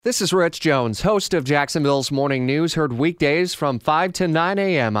This is Rich Jones, host of Jacksonville's Morning News, heard weekdays from 5 to 9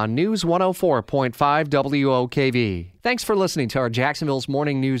 a.m. on News 104.5 WOKV. Thanks for listening to our Jacksonville's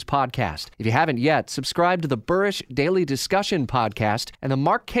Morning News podcast. If you haven't yet, subscribe to the Burrish Daily Discussion podcast and the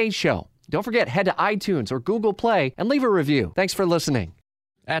Mark Kaye Show. Don't forget, head to iTunes or Google Play and leave a review. Thanks for listening.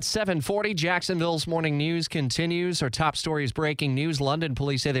 At 7:40, Jacksonville's Morning News continues. Our top story is breaking news. London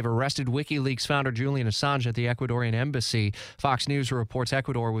police say they've arrested WikiLeaks founder Julian Assange at the Ecuadorian embassy. Fox News reports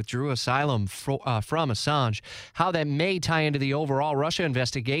Ecuador withdrew asylum from Assange. How that may tie into the overall Russia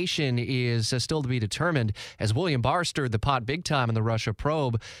investigation is still to be determined, as William Barr stirred the pot big time in the Russia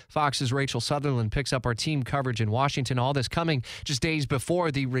probe. Fox's Rachel Sutherland picks up our team coverage in Washington. All this coming just days before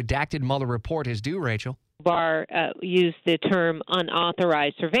the redacted Mueller report is due, Rachel. Barr used the term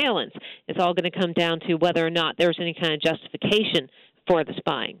unauthorized surveillance. It's all going to come down to whether or not there's any kind of justification for the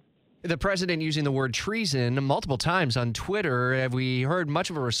spying. The president using the word treason multiple times on Twitter. Have we heard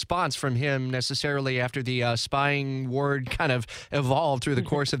much of a response from him necessarily after the spying word kind of evolved through the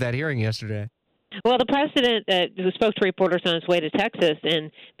course of that hearing yesterday? Well, the president who spoke to reporters on his way to Texas and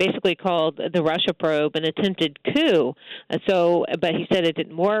basically called the Russia probe an attempted coup. But he said it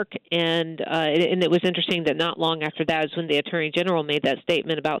didn't work, and it was interesting that not long after that is when the Attorney General made that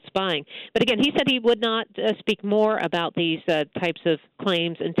statement about spying. But again, he said he would not speak more about these types of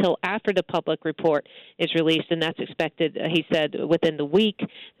claims until after the public report is released, and that's expected, he said, within the week.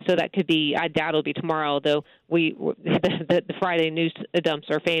 So that could be, I doubt it'll be tomorrow, although the Friday news dumps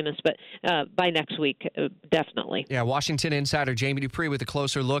are famous, but by next week, definitely. Yeah, Washington insider Jamie Dupree with a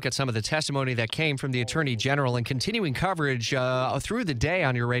closer look at some of the testimony that came from the Attorney General, and continuing coverage through the day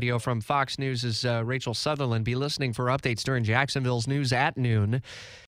on your radio from Fox News' Rachel Sutherland. Be listening for updates during Jacksonville's news at noon.